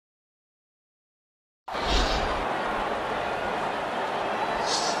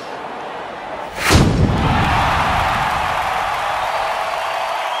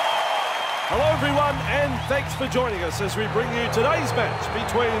everyone, and thanks for joining us as we bring you today's match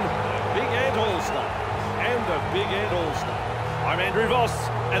between Big Ant All-Stars and the Big Ant All-Stars. I'm Andrew Voss,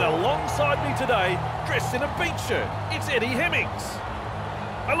 and alongside me today, dressed in a beach shirt, it's Eddie Hemmings.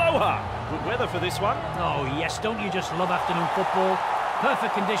 Aloha! Good weather for this one. Oh yes, don't you just love afternoon football?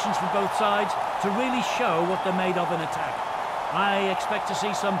 Perfect conditions for both sides to really show what they're made of in attack. I expect to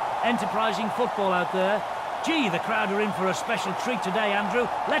see some enterprising football out there. Gee, the crowd are in for a special treat today, Andrew.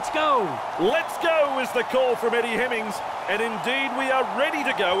 Let's go! Let's go is the call from Eddie Hemmings. And indeed, we are ready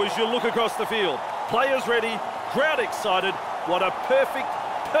to go as you look across the field. Players ready, crowd excited. What a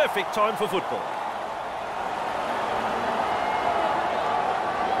perfect time for football.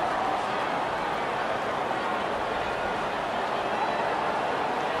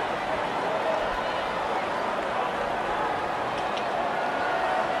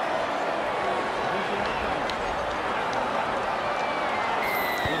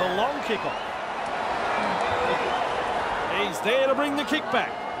 Kickoff. He's there to bring the kick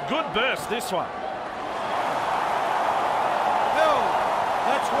back. Good burst, this one. Held.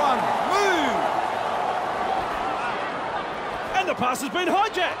 That's one. Move! And the pass has been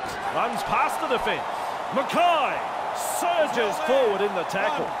hijacked. Runs past the defence. Mackay surges forward in the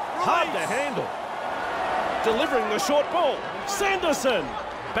tackle. Hard to handle. Delivering the short ball. Sanderson.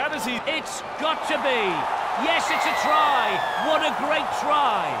 Batters he. It's got to be. Yes, it's a try. What a great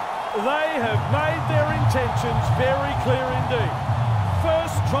try. They have made their intentions very clear indeed.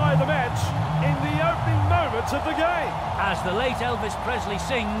 First try of the match in the opening moments of the game. As the late Elvis Presley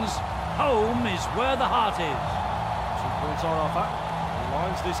sings, home is where the heart is. 2 points on offer. He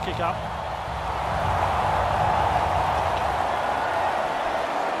lines this kick up.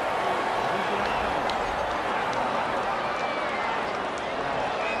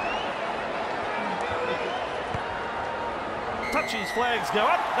 Touches, flags go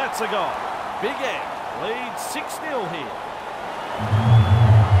up, that's a goal. Big Ant leads 6-0 here.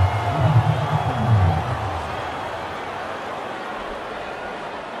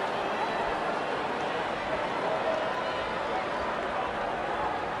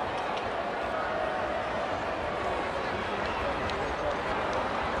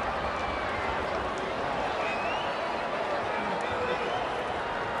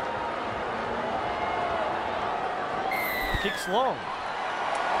 Kicks long.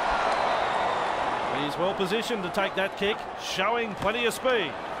 He's well positioned to take that kick, showing plenty of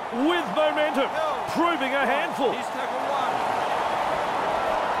speed. With momentum, proving a handful. He's tackle one.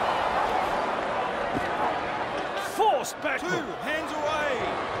 Forced back. 2, hands away.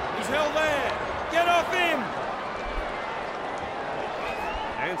 He's held there. Get off him.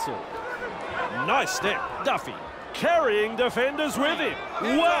 Ansel. Nice step. Duffy carrying defenders with him.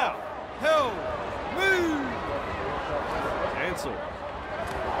 Wow. Held. Move. Ansel.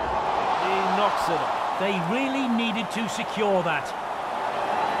 He knocks it off. They really needed to secure that.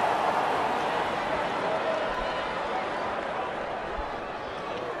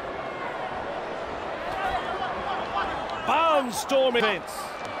 Barnstorming defence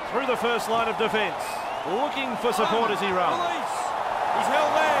through the first line of defence. Looking for support as he runs. Release. He's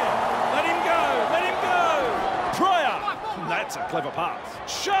held there. Let him go. Let him go. Pryor. That's a clever pass.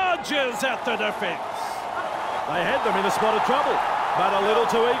 Charges at the defence. They had them in a spot of trouble, but a little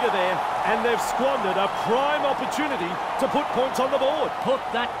too eager there, and they've squandered a prime opportunity to put points on the board. Put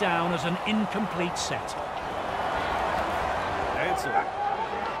that down as an incomplete set. Ansel.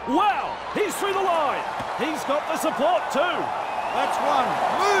 Wow, he's through the line. He's got the support too. That's one.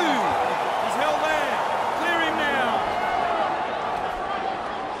 Move! He's held there. Clear him now.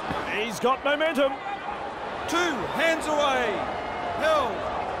 He's got momentum. 2, hands away. Held.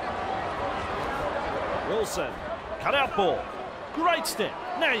 Wilson, cut out ball. Great step.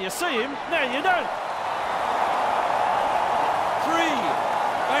 Now you see him, now you don't. 3,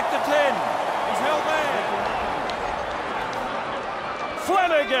 back to 10. He's held there.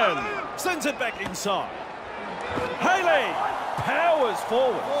 Flanagan sends it back inside. Haley powers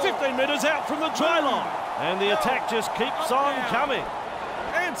forward. 15 metres out from the try line. And the attack just keeps on coming.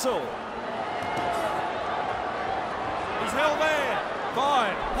 Ansel. He's held there.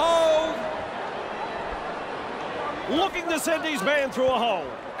 5, hold. Looking to send his man through a hole.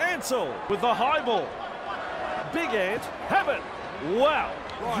 Ansel with the high ball. Big Ant have it. Wow.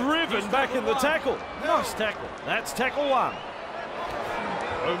 Driven back in the tackle. Nice tackle. That's tackle 1.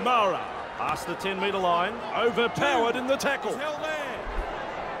 O'Mara past the 10-metre line. Overpowered in the tackle. He's held there.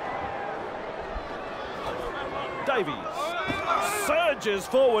 Davies surges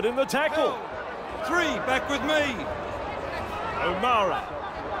forward in the tackle. 3, back with me. O'Mara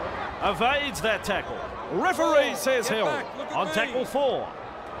evades that tackle. Referee says held on tackle 4.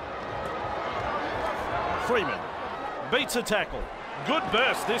 Freeman beats a tackle. Good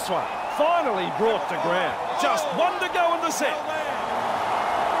burst this one. Finally brought to ground. Just one to go in the set.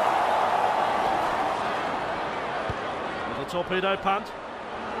 Little torpedo punt.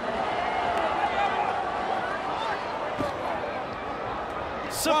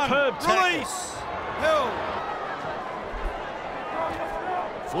 Superb tackle. Release. Hill.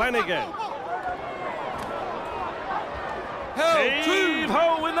 Flanagan. Hill. Heave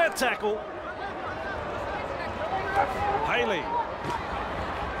ho in that tackle. Haley.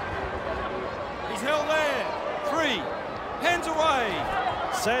 He's held there. 3. Hands away.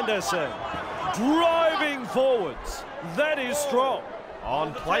 Sanderson driving forwards. That is strong.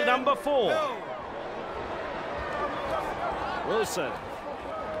 On play number 4. Hill. Wilson.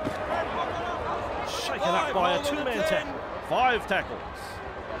 Shaken up by a 2-man tackle. 5 tackles.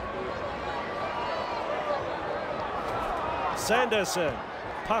 Sanderson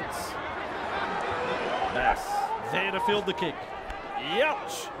punts. Bass there to field the kick.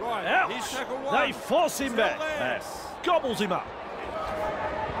 Ouch! Right, he's Ouch! tackle 1. They force him Still back. there. Bass gobbles him up.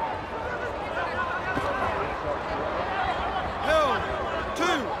 Hill. 2.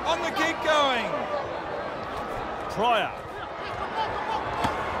 On the kick going. Pryor.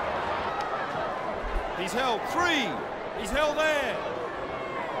 He's held. 3. He's held there.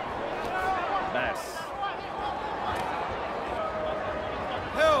 Bass.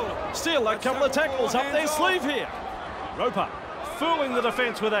 Hill. Still a couple of tackles up their sleeve here. Roper fooling the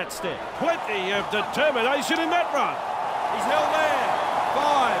defence with that step. Plenty of determination in that run. He's held there.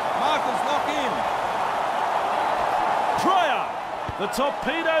 5. Markers lock in. Pryor. The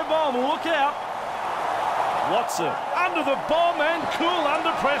torpedo bomb. Look out. Watson under the bomb and cool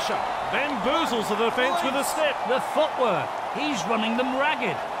under pressure. Bamboozles the defence with a step. The footwork. He's running them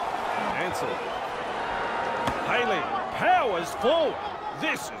ragged. Ansel. Haley powers forward.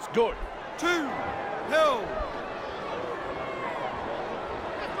 This is good. 2. Hill.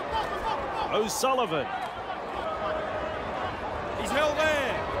 O'Sullivan. He's held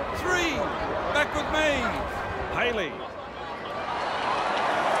there. 3. Back with me. Haley.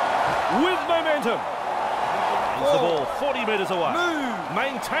 With momentum. Brings the ball 40 metres away. Move.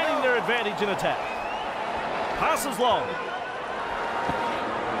 Maintaining their advantage in attack. Passes long.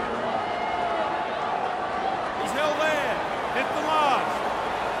 He's held there. Hit the last.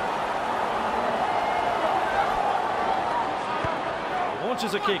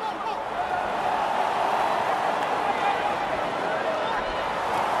 Launches a kick.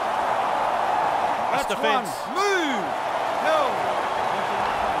 That's defence. 1. Move. Hill.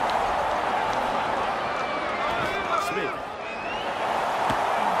 Smith.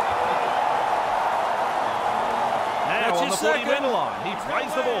 Now That's on his the 40-metre second. line. He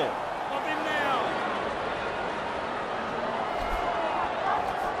plays the ball. Up in now.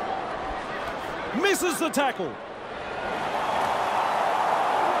 Misses the tackle.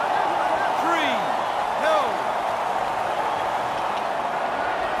 3. Hill.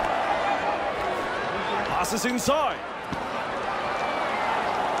 Passes inside.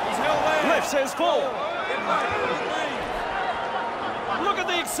 He's held there. Left says full. Get back with me. Look at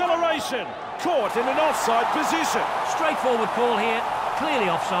the acceleration. Caught in an offside position. Straightforward call here. Clearly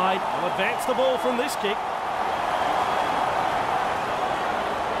offside. Will advance the ball from this kick.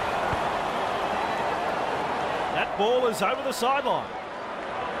 That ball is over the sideline.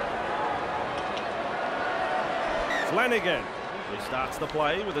 Flanagan restarts the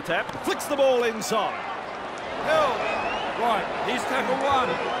play with a tap. Flicks the ball inside. Hill. Right, he's tackle 1.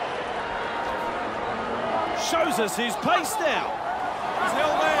 Shows us his pace now. He's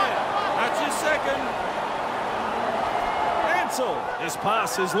held there. That's his second. Ansel. His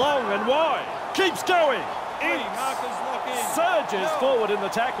pass is long and wide. Keeps going. 3. Inks Markers lock in. surges Hill. forward in the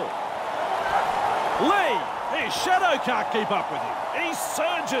tackle. Lee. His shadow can't keep up with him. He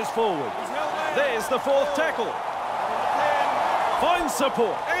surges forward. He's held there. There's the 4th tackle. 10. Finds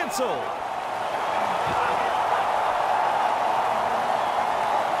support. Ansel.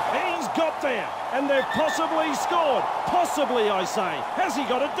 He's got there. And they've possibly scored. Possibly, I say. Has he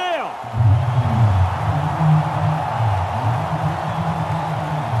got it down?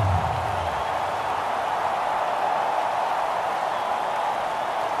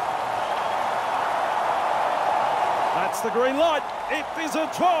 That's the green light. It is a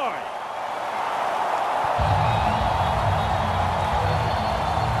try.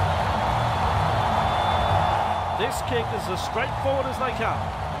 This kick is as straightforward as they come.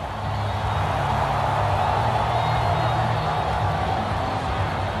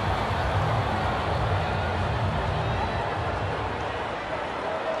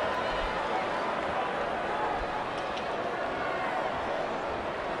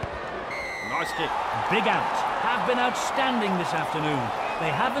 Nice kick. Big Ant have been outstanding this afternoon. They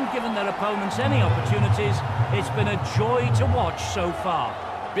haven't given their opponents any opportunities. It's been a joy to watch so far.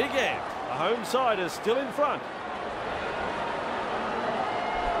 Big Ant. The home side is still in front.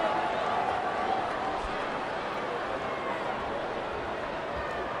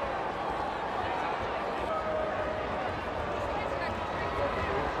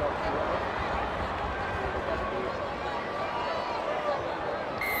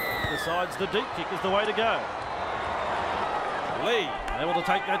 Decides the deep kick is the way to go. Lee able to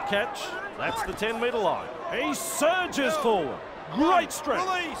take that catch. That's the 10-metre line. He surges forward. Great strength.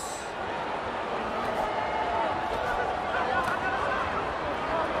 Release.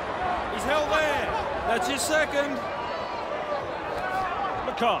 He's held there. That's your second.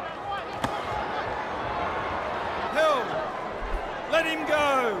 Mackay. Held. Let him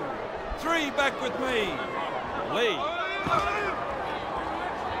go. 3 back with me. Lee.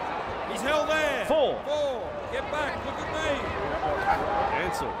 He's held there. 4. Get back. Look at me.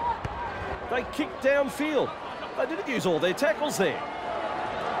 Ansel. They kicked downfield. They didn't use all their tackles there.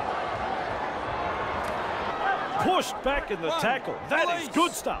 Pushed back in the tackle. That is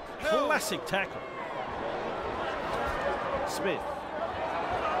good stuff. Classic tackle. Smith.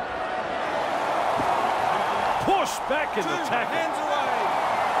 Pushed back in the tackle. Hands away.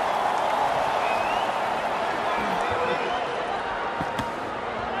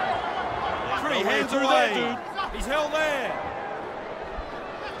 Hands away. There, he's held there.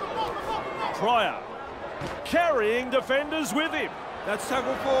 Pryor carrying defenders with him. That's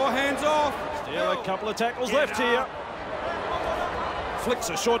tackle 4, hands off. Still a couple of tackles left here. Flicks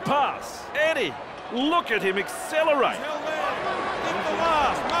a short pass. Eddie, look at him accelerate. He's held there. Hit the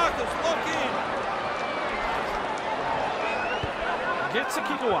last. Marcus, lock in. Gets a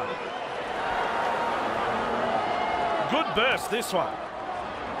kick away. Good burst this one.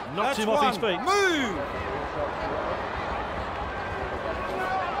 Knocks him off his feet. Move!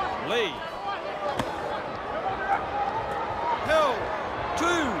 Lee. Held. 2.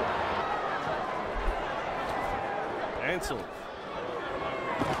 Ansel.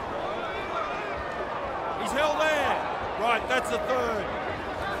 He's held there. Right, that's the 3rd.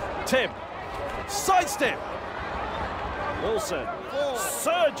 Temp. Sidestep. Wilson. 4.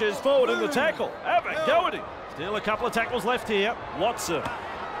 Surges forward in the tackle. Have a go at him. Still a couple of tackles left here. Watson.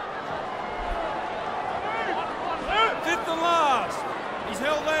 5th and last. He's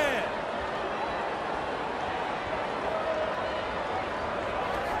held there.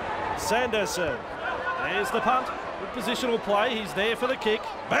 Sanderson. There's the punt. Good positional play. He's there for the kick.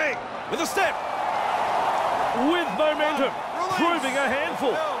 Bang! With a step. With momentum. Proving a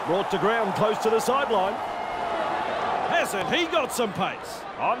handful. Brought to ground close to the sideline. Hasn't he got some pace?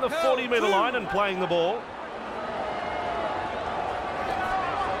 On the 40-metre line and playing the ball.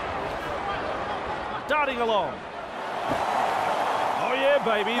 Darting along. Oh yeah,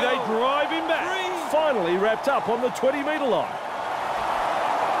 baby, they drive him back. Finally wrapped up on the 20-metre line.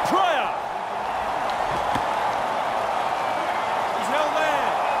 Pryor. He's held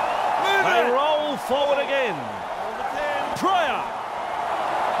there. They roll forward again. Pryor.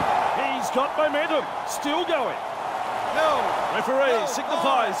 He's got momentum. Still going. Referee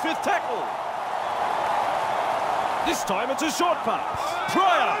signifies 5th tackle. This time it's a short pass.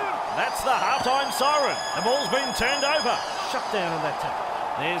 Pryor. That's the half-time siren. The ball's been turned over. Shut down on that tackle.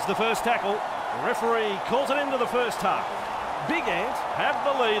 There's the first tackle. The referee calls it into the first half. Big Ant have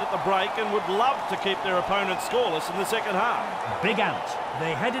the lead at the break and would love to keep their opponent scoreless in the second half. Big Ant.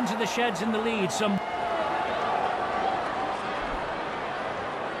 They head into the sheds in the lead.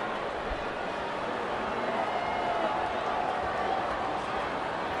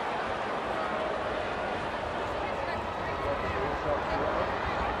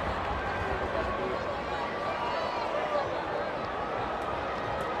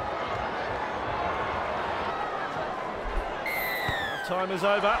 Time is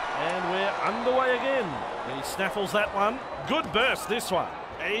over and we're underway again. He snaffles that one. Good burst this one.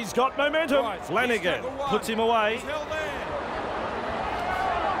 He's got momentum. Right. Flanagan puts him away. He's held there.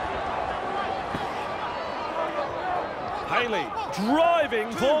 Haley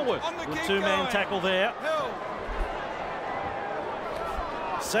driving forward. On the Good kick 2-man going. tackle there. Held.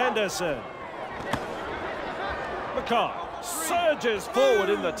 Sanderson. Mackay surges forward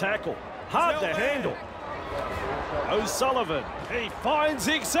in the tackle. Hard to handle. O'Sullivan. He finds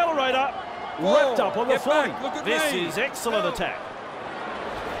the accelerator. Wrapped up on the 40. This is excellent attack.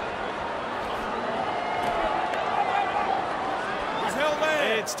 He's held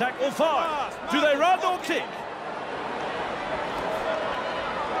there. It's tackle 5. Do they run or kick?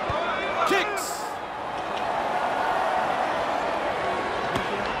 Kicks.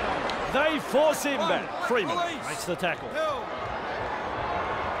 They Force him back. Freeman makes the tackle.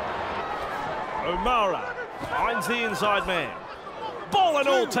 O'Mara finds the inside man. Ball and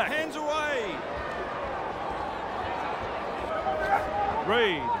all tackle. Hands away.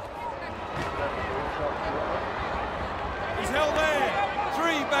 Reed. He's held there.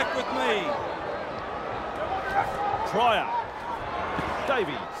 3 back with me. Pryor.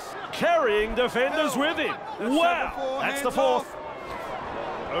 Davies carrying defenders with him. Wow, that's the 4th.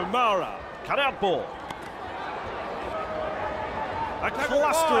 O'Mara, cut out ball. A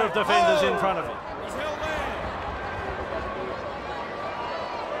cluster of defenders in front of him. He's held there.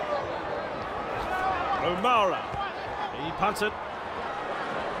 O'Mara, he punts it.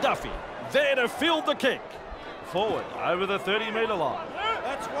 Duffy, there to field the kick. Forward, over the 30-metre line.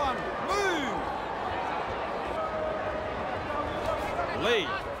 That's 1. Move. Lee.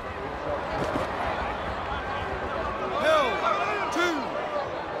 Held. 2.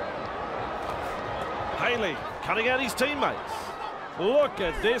 Haley, cutting out his teammates. Look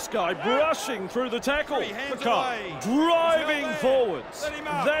at this guy brushing through the tackle. Mackay driving forwards.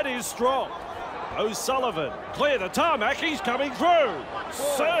 That is strong. O'Sullivan, clear the tarmac, he's coming through.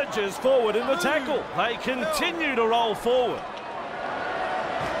 Surges forward in the tackle. They continue to roll forward.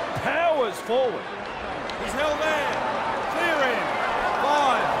 Powers forward. He's held there. Clear him.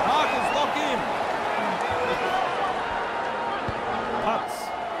 5. Markers lock in. Punts.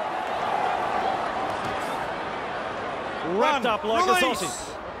 Wrapped up like a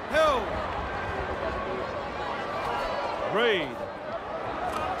sausage. Held. Reed.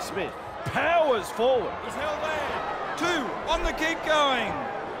 Smith. Powers forward. He's held there. 2. On the kick going.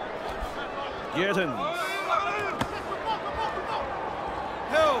 Gittins.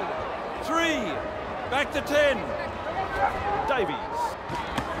 Held. 3. Back to 10. Davies.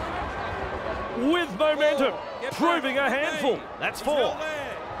 With momentum. Proving a handful. That's 4.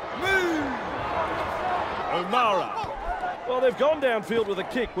 Move. O'Mara. Well, they've gone downfield with a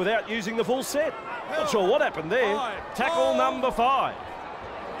kick without using the full set. Not sure what happened there. Tackle number 5.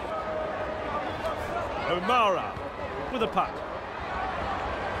 O'Mara with a punt.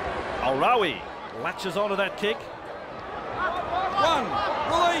 Alrawi latches onto that kick. 1.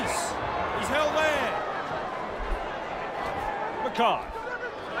 Release. He's held there. Mackay.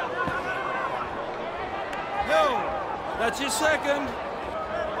 Held. That's your 2nd.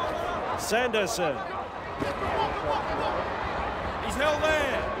 Sanderson. He's held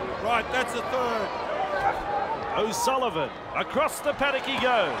there. Right, that's the 3rd. O'Sullivan. Across the paddock he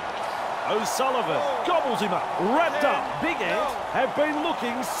goes. O'Sullivan gobbles him up. Wrapped up. Big Ant have been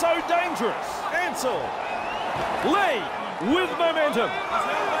looking so dangerous. Ansell. Lee with momentum.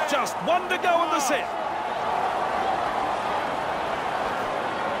 Just 1 to go in the set.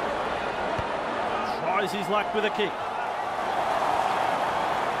 Tries his luck with a kick.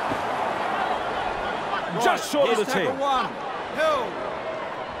 Just short of the 10. 1. Held.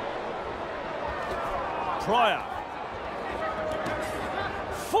 Pryor.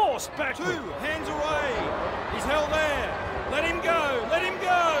 Forced back. 2. Hands away. He's held there. Let him go. Let him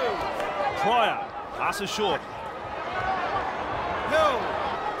go. Pryor. Passes short. Held.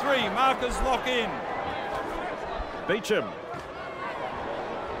 3. Markers lock in. Beecham.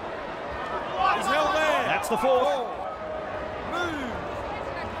 He's held there. That's the 4th. Move.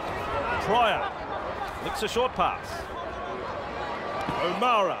 Pryor. Licks a short pass.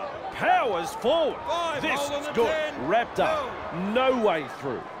 O'Mara. Powers forward. 5. This Hold on is the good. 10. Wrapped up. No way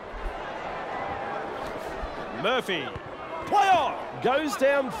through. Murphy. Play on. Goes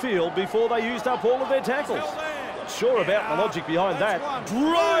downfield before they used up all of their tackles. Not sure about the logic behind that.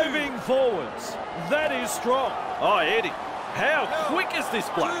 Driving forwards. That is strong. Oh, Eddie. How quick is this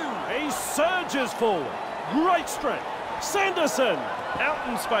bloke? He surges forward. Great strength. Sanderson. Out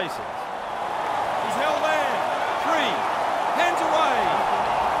in spaces. He's held there. 3. Hands away.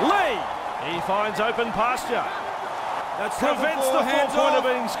 Lee. He finds open pasture. That's Prevents the 4-pointer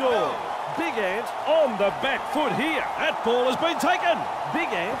being scored. Big Ant on the back foot here. That ball has been taken.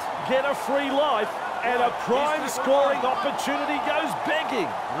 Big Ant get a free life and a prime scoring opportunity goes begging.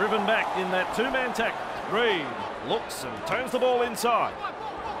 Driven back in that 2-man tackle. Reed looks and turns the ball inside.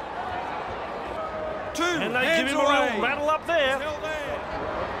 2. And they give him a real rattle up there.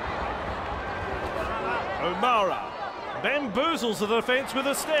 O'Mara bamboozles the defence with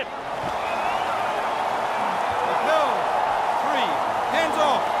a step. Held. 3. Hands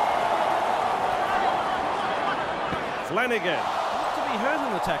off. Flanagan. Not to be heard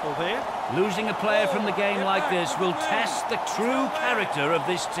in the tackle there. Losing a player from the game like this will test the true character of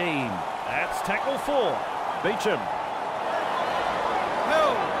this team. That's tackle 4. Beecham.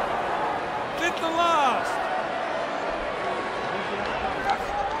 Held. 5th and last.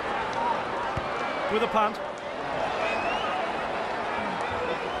 with a punt.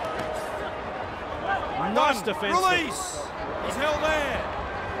 Nice defence. Release. He's held there.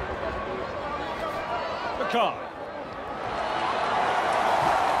 Mackay.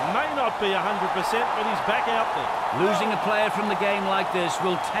 May not be 100%, but he's back out there. Losing a player from the game like this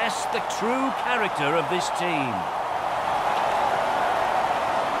will test the true character of this team.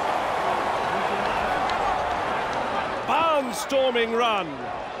 Barnstorming run.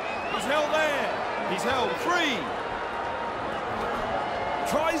 He's held there. He's held. 3.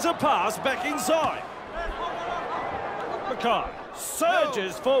 Tries a pass back inside. Mackay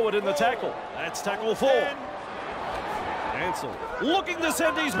surges forward in the tackle. That's tackle 4. Ansell looking to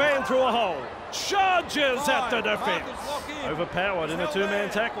send his man through a hole. Charges at the defence. Overpowered in a 2-man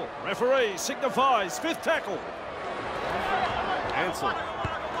tackle. Referee signifies 5th tackle. Ansell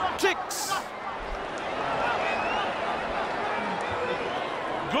kicks.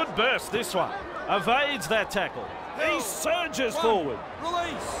 Good burst this one. Evades that tackle. He surges forward.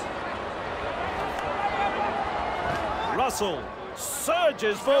 Release. Russell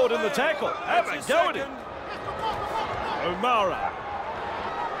surges forward in the tackle. Have a go at him. O'Mara.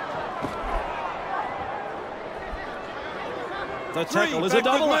 The tackle is a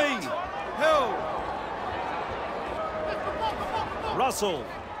double act. Held. Russell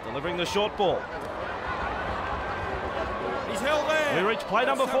delivering the short ball. He's held there. We reach play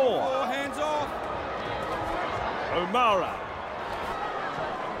number 4. Hands off. O'Mara.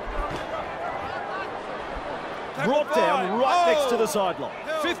 Brought down right next to the sideline.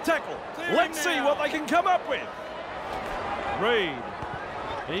 5th tackle. Let's see what they can come up with. Reed.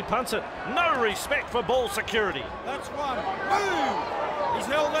 He punts it. No respect for ball security. That's 1. Move. He's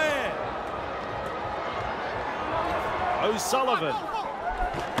held there. O'Sullivan.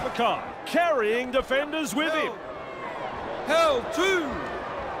 Mackay carrying defenders with him. Held. 2.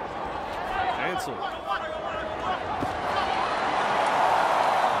 Ansell. 3.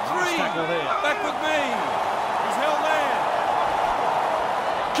 Tackle there. Back with me. He's held there.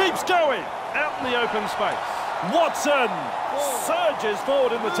 Keeps going. Out in the open space. Watson surges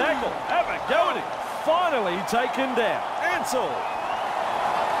forward in the tackle. Have a go at him. Finally taken down. Ansell.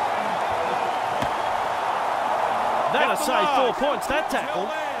 That'll save 4 points, that tackle.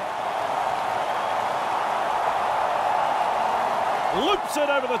 Loops it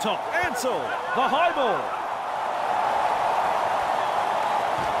over the top. Ansell, the high ball.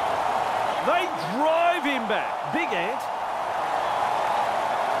 They drive him back. Big Ant.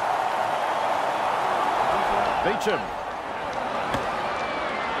 Beecham.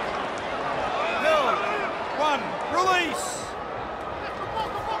 Held. 1. Release.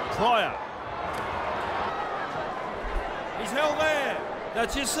 Pryor. He's held there.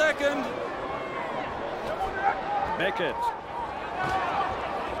 That's your 2nd. Beckett.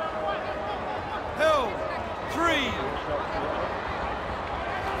 Held. 3.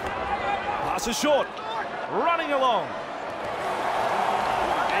 Pass is short. Running along.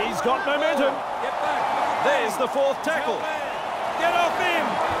 He's got momentum. Get back. There's the 4th tackle. Get off him.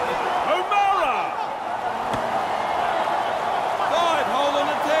 O'Mara. 5. Hold on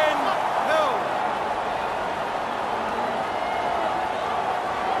to 10. Held.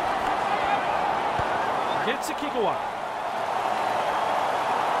 Gets a kick away.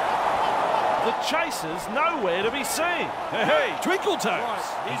 The chaser's nowhere to be seen. Hey, Twinkle Toes.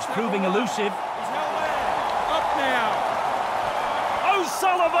 He's proving elusive. He's held there. Up now.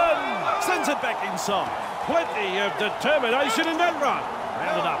 O'Sullivan sends it back inside. Plenty of determination in that run.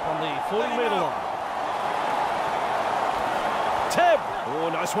 Rounded up on the 40-metre line. Tebb. Oh,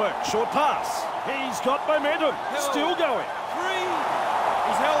 nice work. Short pass. He's got momentum. Still going. 3.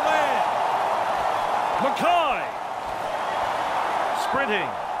 He's held there. Mackay. Sprinting.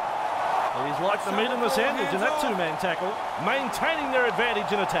 He's like the meat and the sandwich in that 2-man tackle. Maintaining their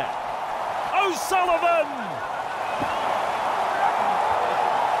advantage in attack. O'Sullivan.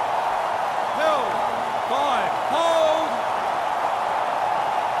 Held. 5. Hold.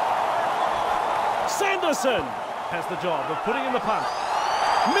 Sanderson has the job of putting in the punt.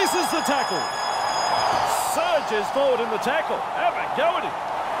 Misses the tackle. Surges forward in the tackle. Have a go at him.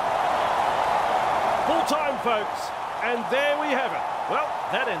 Full time, folks. And there we have it. Well,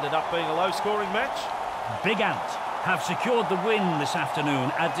 that ended up being a low-scoring match. Big Ant have secured the win this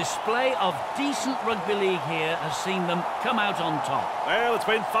afternoon. A display of decent rugby league here has seen them come out on top. Well, it's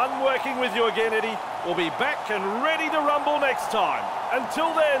been fun working with you again, Eddie. We'll be back and ready to rumble next time.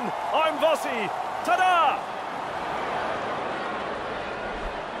 Until then, I'm Vossi. Ta-da!